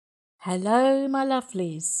Hello, my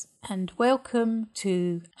lovelies, and welcome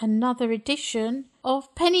to another edition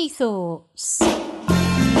of Penny Thoughts. You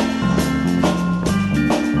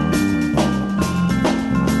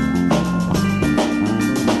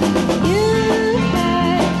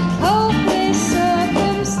had hopeless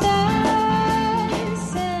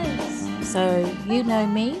circumstances. So, you know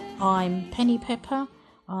me, I'm Penny Pepper.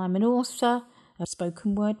 I'm an author, a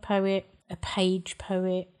spoken word poet, a page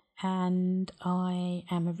poet, and I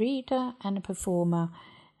am a reader and a performer,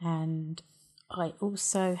 and I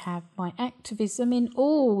also have my activism in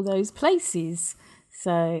all those places,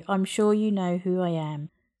 so I'm sure you know who I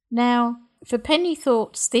am. Now, for Penny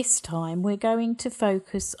Thoughts this time, we're going to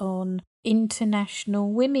focus on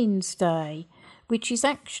International Women's Day, which is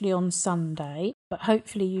actually on Sunday, but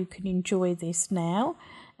hopefully you can enjoy this now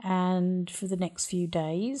and for the next few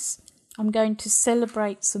days. I'm going to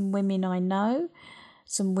celebrate some women I know,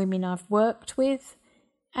 some women I've worked with,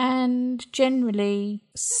 and generally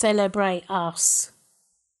celebrate us,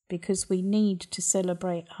 because we need to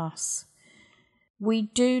celebrate us. We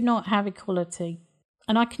do not have equality,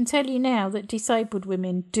 and I can tell you now that disabled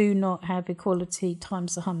women do not have equality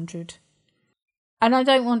times 100. And I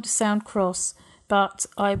don't want to sound cross, but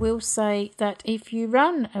I will say that if you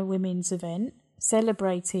run a women's event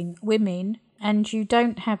celebrating women and you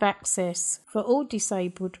don't have access for all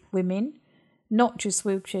disabled women, not just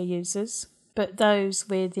wheelchair users, but those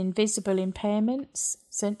with invisible impairments,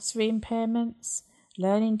 sensory impairments,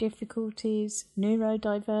 learning difficulties,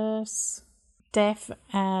 neurodiverse, deaf,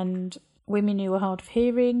 and women who are hard of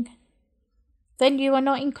hearing, then you are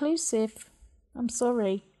not inclusive. I'm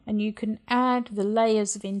sorry. And you can add the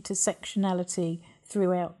layers of intersectionality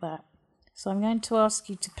throughout that. So I'm going to ask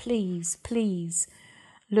you to please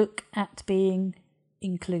look at being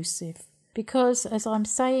inclusive. Because, as I'm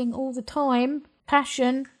saying all the time,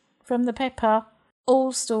 passion from the pepper,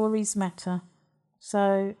 all stories matter.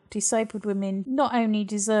 So disabled women not only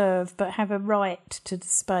deserve but have a right to the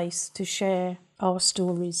space to share our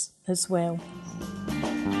stories as well.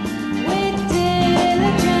 With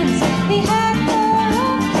diligence, he had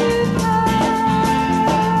poetry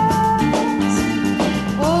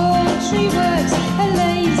works, a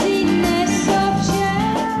laziness of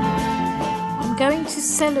chair. I'm going to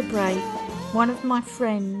celebrate one of my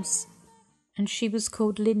friends, and she was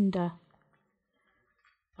called Linda.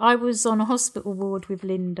 I was on a hospital ward with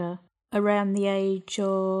Linda around the age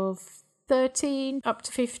of 13 up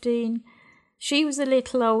to 15. She was a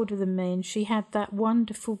little older than me, and she had that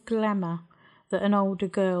wonderful glamour that an older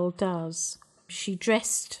girl does. She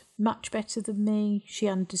dressed much better than me. She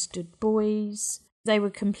understood boys. They were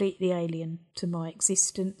completely alien to my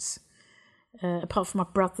existence, apart from my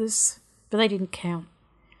brothers, but they didn't count.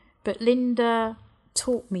 But Linda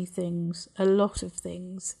taught me things, a lot of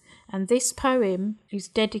things, and this poem is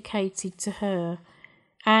dedicated to her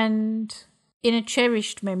and in a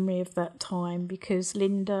cherished memory of that time, because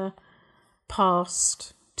Linda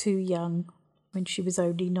passed too young when she was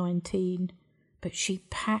only 19, but she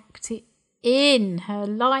packed it in. Her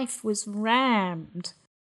life was rammed.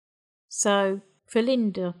 So for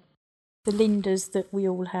Linda, the Lindas that we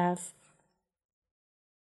all have.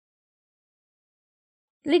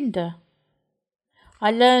 Linda.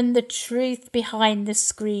 I learned the truth behind the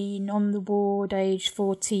screen on the ward age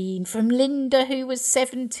 14 from Linda, who was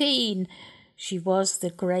 17. She was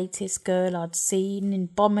the greatest girl I'd seen, in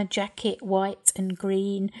bomber jacket, white and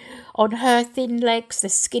green. On her thin legs, the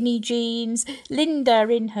skinny jeans, Linda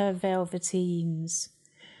in her velveteens.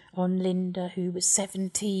 On Linda, who was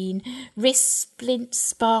 17, wrist splints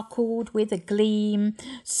sparkled with a gleam,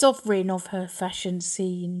 sovereign of her fashion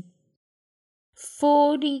scene.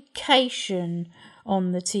 Fornication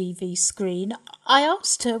on the TV screen. I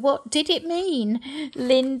asked her what did it mean.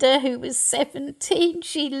 Linda, who was 17,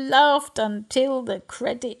 she laughed until the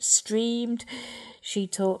credits streamed. She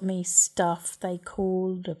taught me stuff they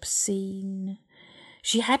called obscene.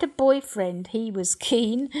 She had a boyfriend, he was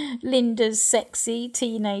keen, Linda's sexy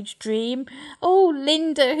teenage dream. Oh,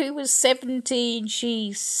 Linda, who was 17,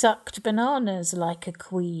 she sucked bananas like a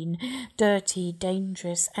queen, dirty,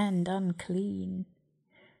 dangerous and unclean.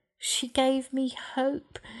 She gave me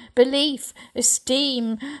hope, belief,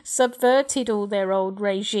 esteem, subverted all their old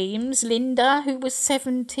regimes. Linda, who was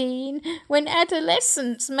 17, when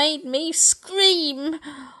adolescence made me scream,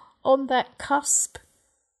 on that cusp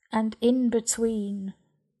and in between.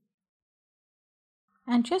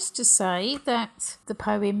 And just to say that the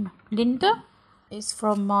poem Linda is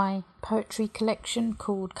from my poetry collection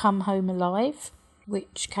called Come Home Alive,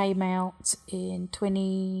 which came out in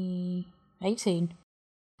 2018.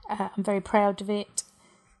 I'm very proud of it.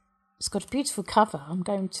 It's got a beautiful cover. I'm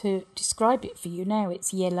going to describe it for you now.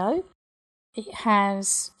 It's yellow. It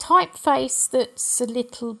has typeface that's a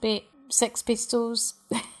little bit Sex Pistols.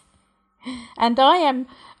 And I am,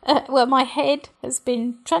 my head has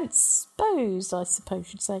been transposed, I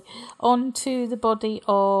suppose you'd say, onto the body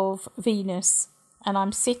of Venus. And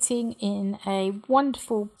I'm sitting in a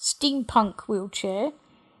wonderful steampunk wheelchair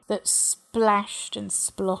that's splashed and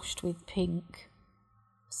sploshed with pink.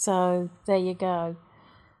 So there you go.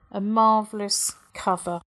 A marvellous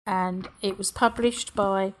cover. And it was published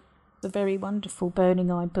by the very wonderful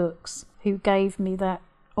Burning Eye Books, who gave me that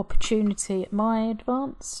opportunity at my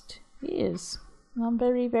advanced years. I'm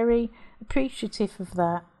very, very appreciative of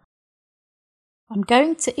that. I'm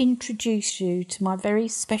going to introduce you to my very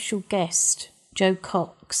special guest, Jo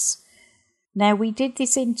Cox. Now, we did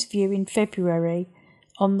this interview in February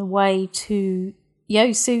on the way to Yo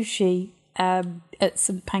Sushi at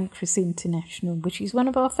St Pancras International, which is one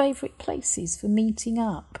of our favourite places for meeting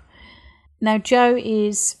up. Now, Jo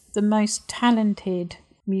is the most talented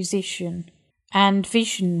musician and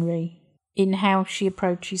visionary in how she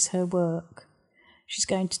approaches her work. She's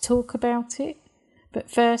going to talk about it, but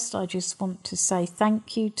first I just want to say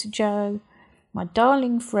thank you to Jo, my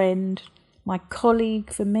darling friend, my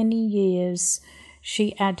colleague for many years.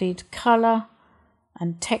 She added colour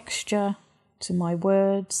and texture to my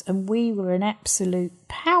words, and we were an absolute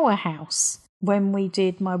powerhouse when we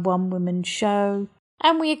did my one-woman show,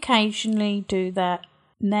 and we occasionally do that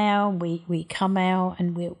now. We come out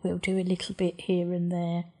and we'll do a little bit here and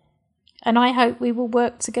there. And I hope we will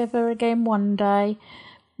work together again one day.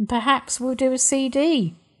 And perhaps we'll do a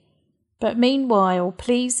CD. But meanwhile,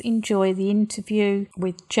 please enjoy the interview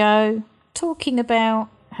with Jo, talking about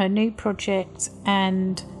her new project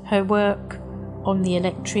and her work on the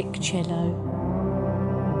electric cello.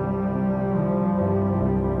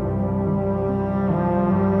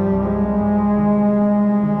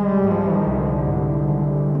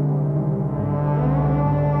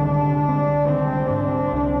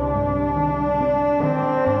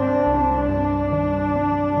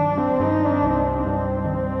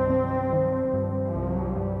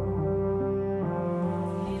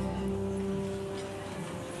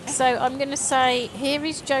 So I'm going to say, here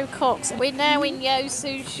is Jo Cox. We're now in Yo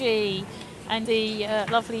Sushi, and the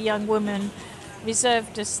lovely young woman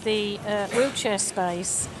reserved us the wheelchair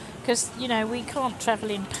space because, you know, we can't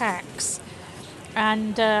travel in packs,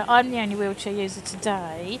 and I'm the only wheelchair user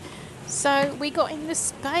today. So we got in the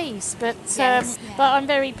space, but I'm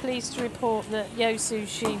very pleased to report that Yo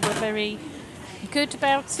Sushi were very good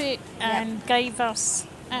about it and gave us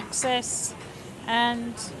access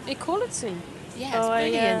and equality. Yeah, it's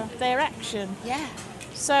brilliant. Their action. Yeah.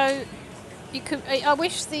 So you could. I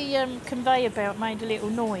wish the conveyor belt made a little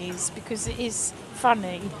noise because it is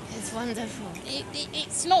funny. It's wonderful.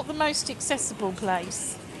 It's not the most accessible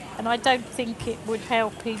place, and I don't think it would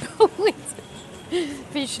help people with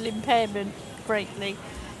visual impairment greatly.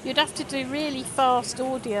 You'd have to do really fast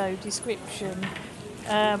audio description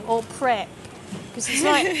or prep. Because it's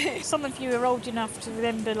like, some of you are old enough to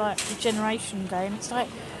remember like the Generation Day, and it's like,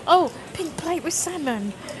 oh, pink plate with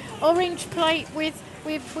salmon, orange plate with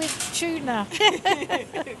tuna.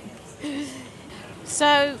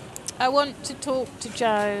 So I want to talk to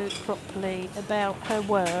Jo properly about her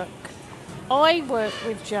work. I work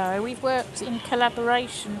with Jo. We've worked in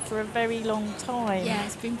collaboration for a very long time. Yeah,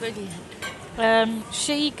 it's been brilliant.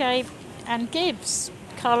 She gave and gives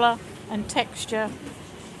colour and texture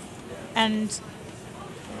and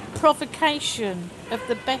provocation of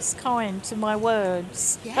the best kind to my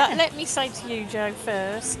words. Yeah. But let me say to you, Jo,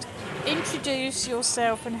 first, introduce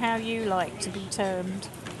yourself and how you like to be termed.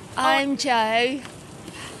 I'm Jo,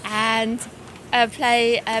 and I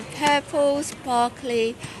play a purple,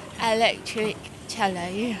 sparkly, electric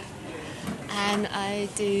cello, and I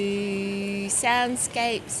do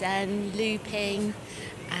soundscapes and looping,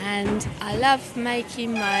 and I love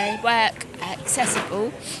making my work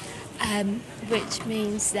accessible. Which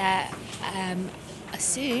means that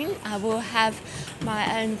soon I will have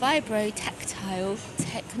my own vibro-tactile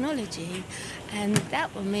technology, and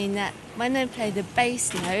that will mean that when I play the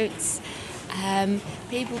bass notes,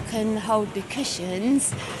 people can hold the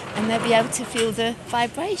cushions and they'll be able to feel the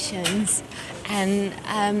vibrations, and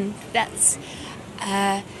that's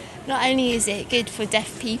not only is it good for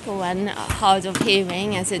deaf people and hard of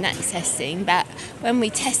hearing as an access thing, but when we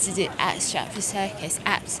tested it at Stratford Circus,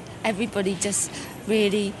 everybody just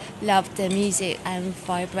really loved the music and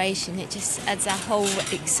vibration. It just adds a whole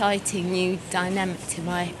exciting new dynamic to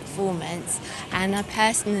my performance. And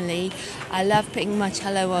I love putting my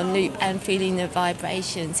cello on loop and feeling the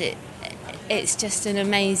vibrations. It's just an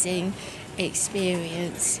amazing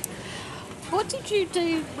experience. What did you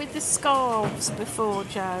do with the scarves before,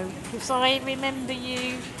 Joe? Because I remember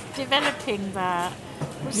you developing that.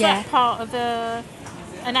 Was Yeah. that part of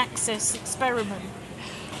an Access experiment?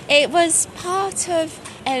 It was part of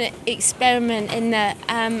an experiment in that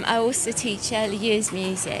I also teach early years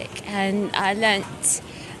music, and I learnt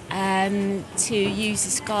to use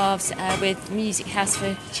the scarves with Music House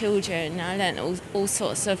for Children. I learnt all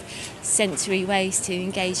sorts of sensory ways to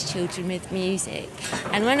engage children with music.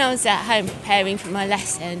 And when I was at home preparing for my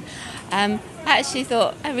lesson, I actually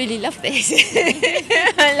thought, I really love this.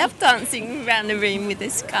 I love dancing around the room with a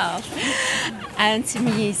scarf and to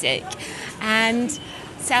music. And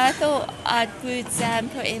so I thought I would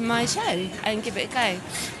put it in my show and give it a go.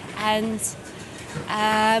 And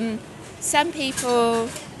some people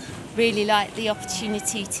really like the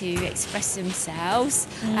opportunity to express themselves.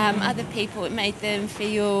 Other people, it made them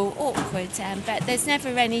feel awkward, but there's never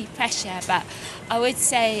any pressure. But I would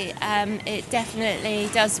say it definitely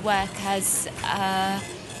does work as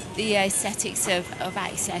the aesthetics of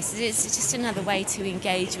Access. It's just another way to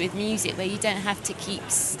engage with music where you don't have to keep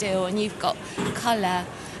still and you've got colour.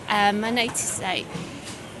 I noticed that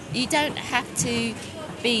you don't have to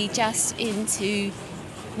be just into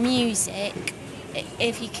music.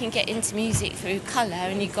 If you can get into music through colour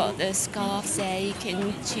and you've got the scarves there, you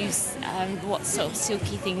can choose what sort of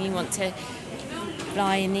silky thing you want to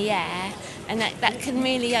fly in the air, and that can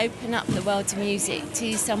really open up the world of music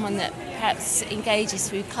to someone that perhaps engages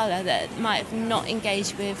through colour that might have not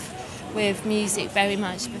engaged with music very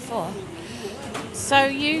much before. So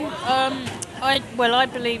you, I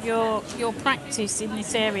believe your practice in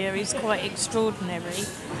this area is quite extraordinary.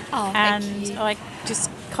 Oh, and thank you. I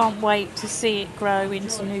just can't wait to see it grow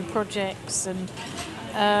into new projects and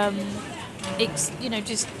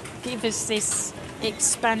just give us this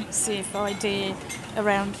expansive idea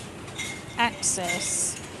around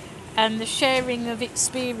access and the sharing of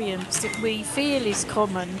experience that we feel is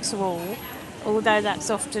common to all, although that's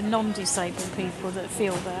often non-disabled people that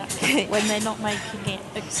feel that when they're not making it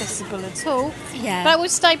accessible at all. Yeah. But we'll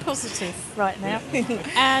stay positive right now.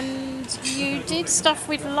 And you did stuff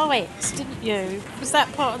with lights, didn't you? Was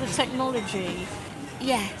that part of the technology?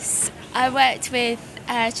 Yes, I worked with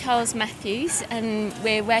Charles Matthews, and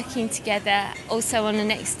we're working together also on the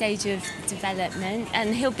next stage of development,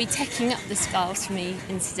 and he'll be taking up the scarves for me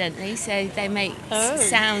incidentally, so they make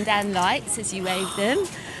sound and lights as you wave them,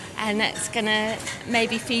 and that's going to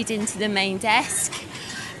maybe feed into the main desk.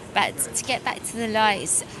 But to get back to the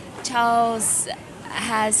lights, Charles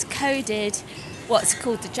has coded what's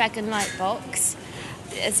called the Dragon Light Box,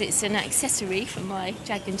 as it's an accessory for my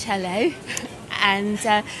Dragon cello. And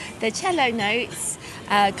the cello notes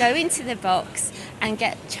go into the box and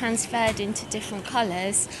get transferred into different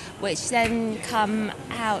colours, which then come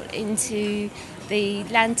out into the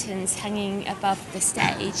lanterns hanging above the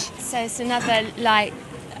stage. So it's another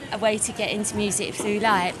a way to get into music through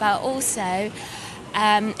light, but also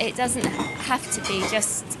it doesn't have to be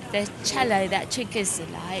just the cello that triggers the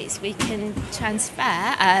lights. We can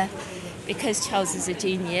transfer, because Charles is a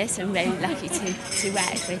genius, I'm very lucky to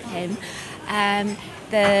work with him.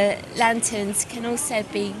 The lanterns can also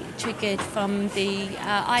be triggered from the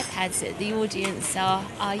iPads that the audience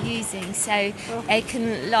are using, so they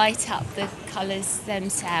can light up the colours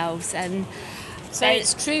themselves. And so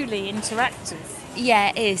it's truly interactive. Yeah,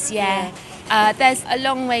 it is, yeah. There's a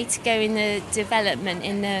long way to go in the development,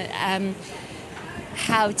 in the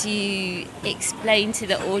how do you explain to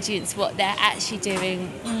the audience what they're actually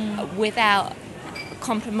doing without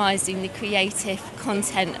compromising the creative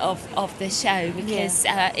content of the show, because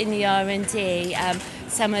in the R&D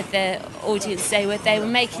some of the audience they were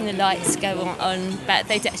making the lights go on, but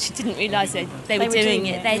they actually didn't realise they were doing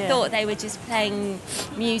it. They thought they were just playing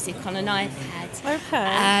music on an iPad.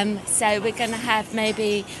 Okay. So we're going to have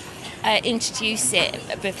maybe introduce it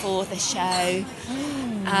before the show,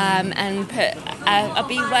 and put I'll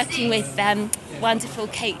be working with wonderful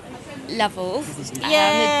Kate Lovell, the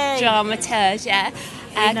dramaturge.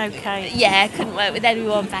 We know Kate. Yeah, couldn't work with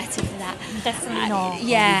anyone better for that. Definitely not.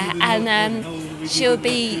 Yeah, and she'll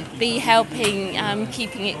be helping,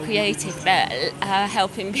 keeping it creative, but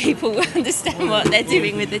helping people understand what they're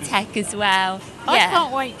doing with the tech as well. I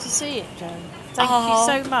can't wait to see it, Jo. Thank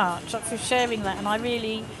you so much for sharing that, and I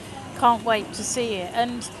really can't wait to see it.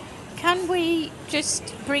 And can we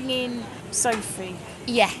just bring in Sophie?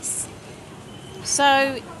 Yes.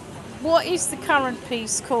 So, what is the current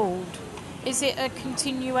piece called? Is it a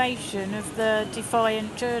continuation of the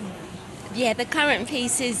Defiant Journey? Yeah, the current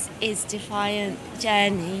piece is Defiant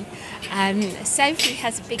Journey. Sophie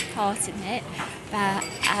has a big part in it, but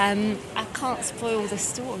I can't spoil the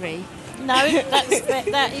story. No,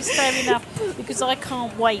 that is fair enough, because I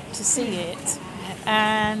can't wait to see it.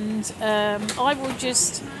 And I will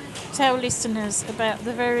just tell listeners about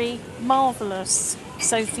the very marvellous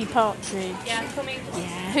Sophie Partridge,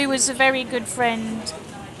 who was a very good friend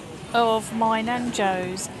of mine and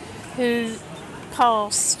Joe's, who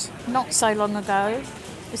passed not so long ago.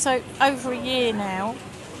 So over a year now,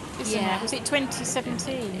 isn't it? Was it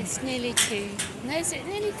 2017? It's nearly 2. No, is it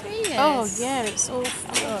nearly 3 years? Oh yeah, it's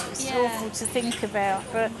awful. It's awful to think about.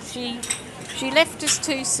 But she left us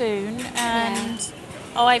too soon, and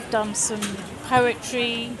I've done some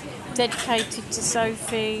poetry dedicated to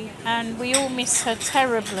Sophie, and we all miss her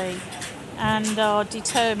terribly, and are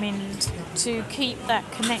determined to keep that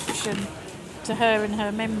connection to her and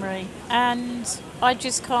her memory. And I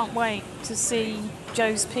just can't wait to see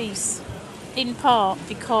Joe's piece, in part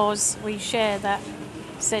because we share that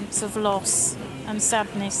sense of loss and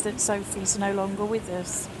sadness that Sophie's no longer with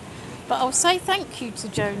us. But I'll say thank you to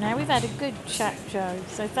Joe now. We've had a good chat, Joe,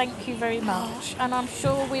 so thank you very much, and I'm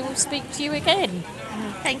sure we will speak to you again.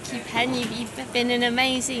 Thank you, Pen. You've been an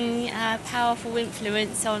amazing, powerful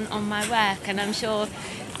influence on my work, and I'm sure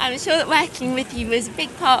that working with you was a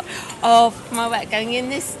big part of my work going in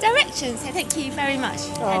this direction. So thank you very much.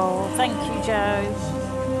 Oh, thank you, Joe.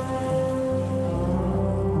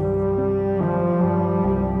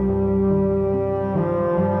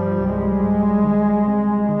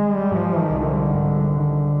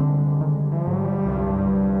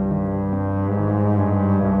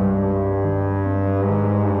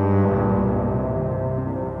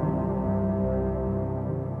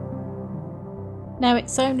 Now,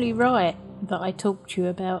 it's only right that I talk to you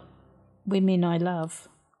about women I love.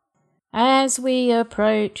 As we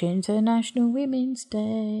approach International Women's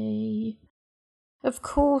Day, of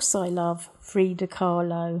course I love Frida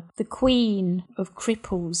Kahlo, the queen of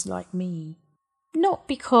cripples like me. Not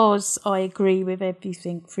because I agree with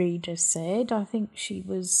everything Frida said. I think she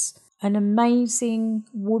was an amazing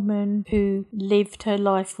woman who lived her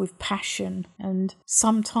life with passion, and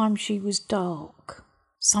sometimes she was dark.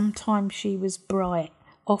 Sometimes she was bright,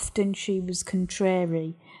 often she was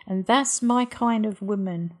contrary, and that's my kind of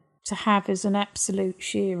woman to have as an absolute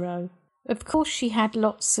hero. Of course, she had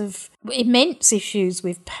lots of immense issues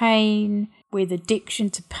with pain, with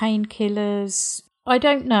addiction to painkillers. I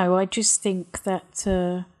don't know, I just think that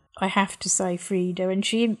I have to say Frida, and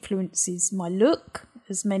she influences my look.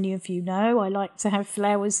 As many of you know, I like to have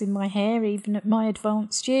flowers in my hair even at my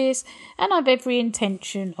advanced years, and I've every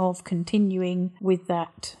intention of continuing with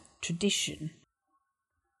that tradition.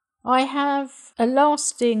 I have a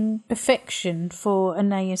lasting affection for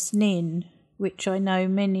Anais Nin, which I know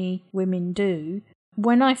many women do.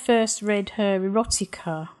 When I first read her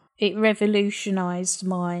erotica, it revolutionised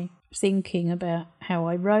my thinking about how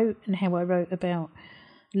I wrote and how I wrote about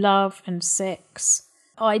love and sex.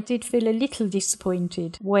 I did feel a little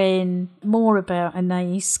disappointed when more about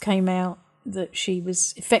Anais came out, that she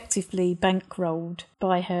was effectively bankrolled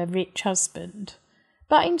by her rich husband.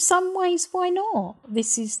 But in some ways, why not?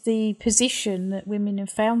 This is the position that women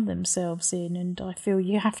have found themselves in, and I feel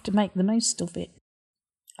you have to make the most of it.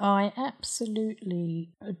 I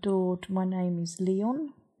absolutely adored My Name is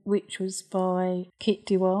Leon, which was by Kit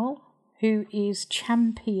Dewar, who is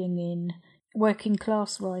championing working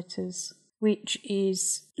class writers, which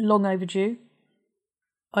is long overdue.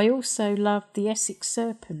 I also loved The Essex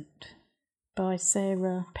Serpent by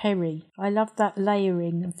Sarah Perry. I love that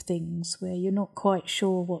layering of things where you're not quite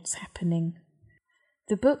sure what's happening.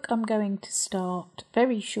 The book I'm going to start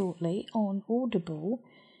very shortly on Audible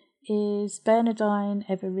is Bernardine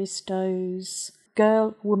Evaristo's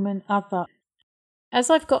Girl, Woman, Other. As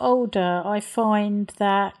I've got older, I find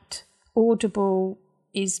that Audible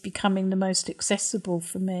is becoming the most accessible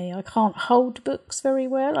for me. I can't hold books very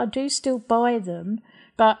well. I do still buy them,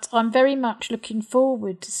 but I'm very much looking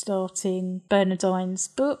forward to starting Bernardine's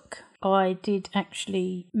book. I did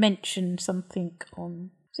actually mention something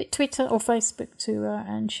on, was it Twitter or Facebook to her,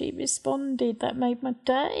 and she responded. That made my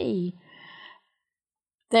day.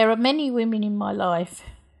 There are many women in my life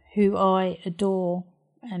who I adore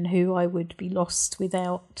and who I would be lost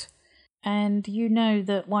without. And you know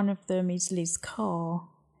that one of them is Liz Carr.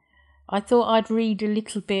 I thought I'd read a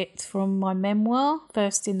little bit from my memoir,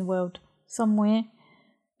 First in the World Somewhere,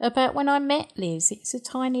 about when I met Liz. It's a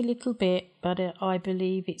tiny little bit, but I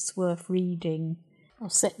believe it's worth reading. I'll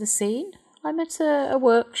set the scene. I'm at a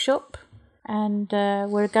workshop, and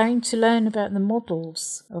we're going to learn about the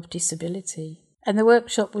models of disability. And the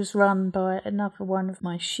workshop was run by another one of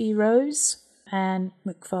my sheroes, Anne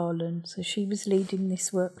McFarlane, so she was leading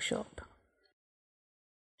this workshop.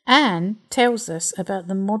 Anne tells us about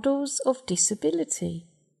the models of disability.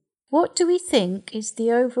 What do we think is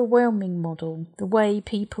the overwhelming model, the way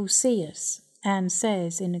people see us? Anne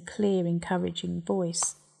says in a clear, encouraging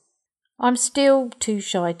voice. I'm still too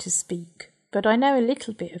shy to speak, but I know a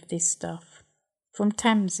little bit of this stuff. From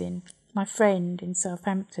Tamsin, my friend in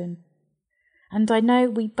Southampton. And I know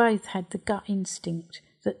we both had the gut instinct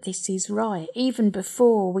that this is right, even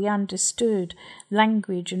before we understood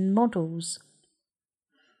language and models.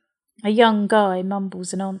 A young guy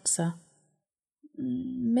mumbles an answer.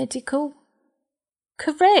 Medical?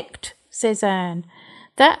 Correct, says Anne.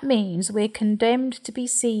 That means we're condemned to be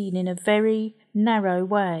seen in a very narrow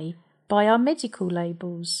way by our medical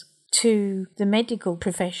labels. To the medical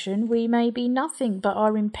profession, we may be nothing but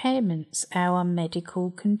our impairments, our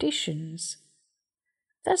medical conditions.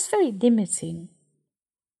 That's very limiting.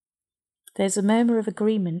 There's a murmur of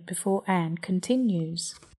agreement before Anne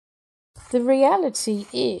continues. The reality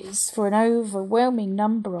is, for an overwhelming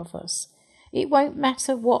number of us, it won't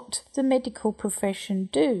matter what the medical profession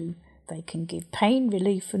do. They can give pain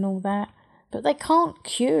relief and all that, but they can't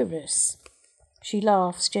cure us. She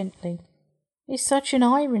laughs gently. It's such an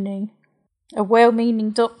irony. A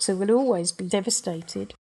well-meaning doctor will always be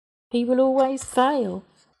devastated. He will always fail.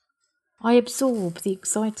 I absorb the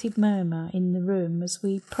excited murmur in the room as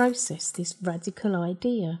we process this radical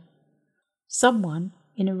idea. Someone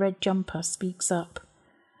in a red jumper speaks up.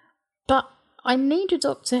 But I need a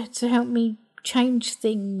doctor to help me change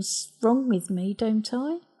things wrong with me, don't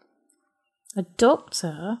I? A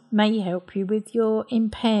doctor may help you with your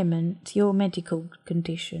impairment, your medical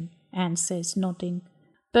condition, Anne says, nodding.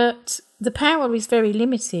 But the power is very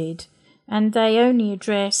limited, and they only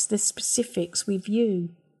address the specifics with you.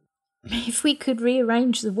 If we could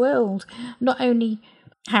rearrange the world, not only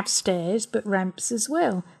have stairs but ramps as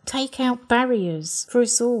well, take out barriers for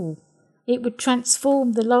us all, it would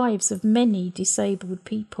transform the lives of many disabled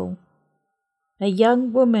people. A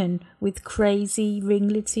young woman with crazy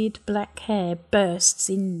ringleted black hair bursts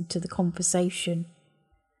into the conversation.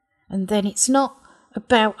 And then it's not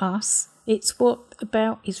about us, it's what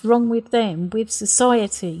about is wrong with them, with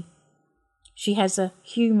society. She has a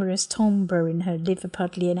humorous timbre in her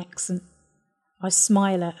Liverpudlian accent. I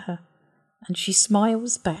smile at her, and she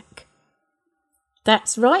smiles back.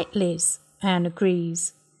 That's right, Liz, Anne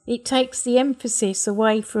agrees. It takes the emphasis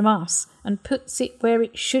away from us and puts it where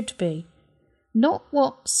it should be. Not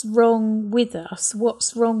what's wrong with us,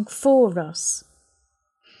 what's wrong for us.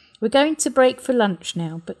 We're going to break for lunch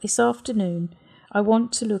now, but this afternoon I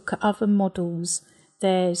want to look at other models.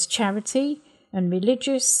 There's charity and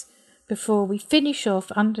religious, before we finish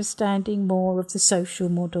off understanding more of the social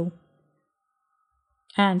model.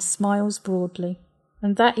 Anne smiles broadly,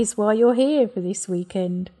 and that is why you're here for this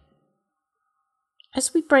weekend.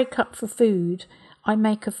 As we break up for food, I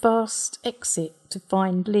make a fast exit to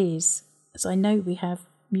find Liz, as I know we have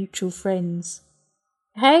mutual friends.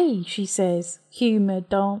 Hey, she says, humour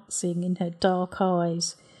dancing in her dark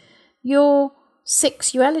eyes. Your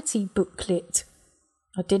sexuality booklet.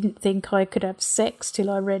 I didn't think I could have sex till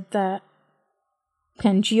I read that.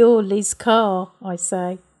 And you're Liz Carr, I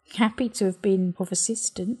say, happy to have been of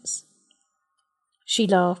assistance. She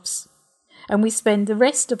laughs, and we spend the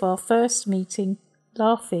rest of our first meeting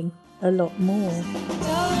laughing a lot more.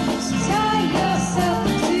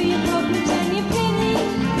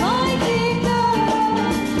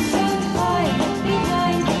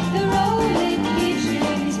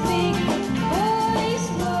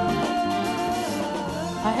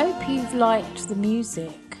 I hope you've liked the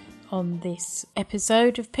music on this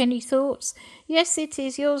episode of Penny Thoughts. Yes, it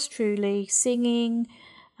is yours truly singing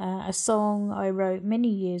a song I wrote many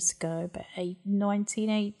years ago, about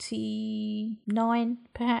 1989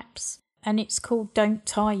 perhaps, and it's called Don't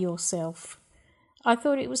Tie Yourself. I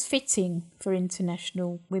thought it was fitting for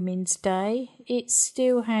International Women's Day. It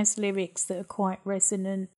still has lyrics that are quite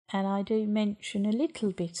resonant, and I do mention a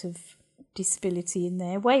little bit of disability in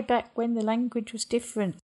there, way back when the language was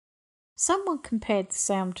different. Someone compared the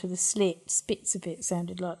sound to the Slits. Bits of it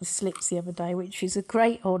sounded like the Slits the other day, which is a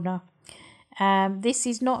great honour. This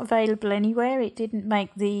is not available anywhere. It didn't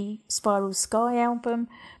make the Spiral Sky album,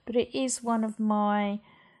 but it is one of my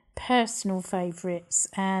personal favourites,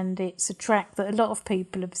 and it's a track that a lot of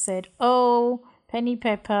people have said, oh, Penny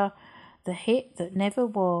Pepper, the hit that never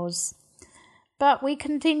was. But we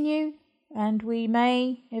continue, and we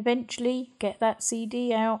may eventually get that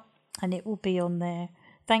CD out, and it will be on there.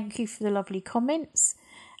 Thank you for the lovely comments,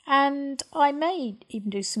 and I may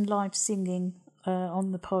even do some live singing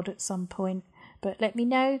on the pod at some point, but let me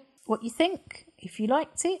know what you think, if you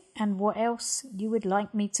liked it, and what else you would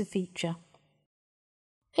like me to feature.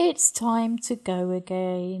 It's time to go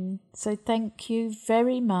again, so thank you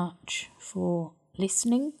very much for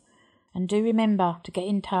listening, And do remember to get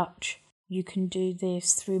in touch. You can do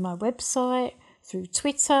this through my website, through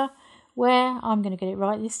Twitter, where I'm going to get it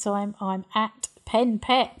right this time. I'm at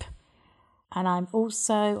PenPep. And I'm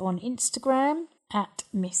also on Instagram at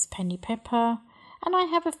Miss Penny Pepper. And I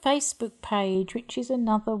have a Facebook page, which is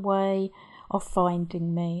another way of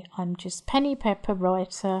finding me. I'm just Penny Pepper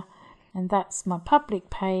Writer, and that's my public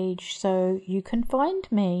page, so you can find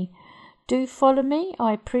me. Do follow me.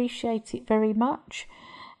 I appreciate it very much.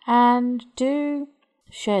 And do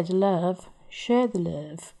share the love. Share the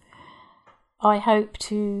love. I hope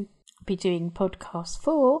to be doing podcast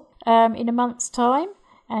 4 in a month's time.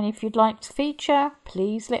 And if you'd like to feature,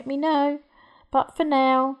 please let me know. But for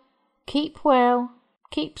now, keep well,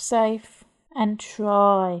 keep safe, and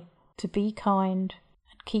try to be kind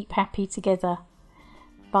and keep happy together.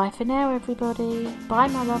 Bye for now, everybody. Bye,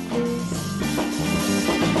 my lovelies.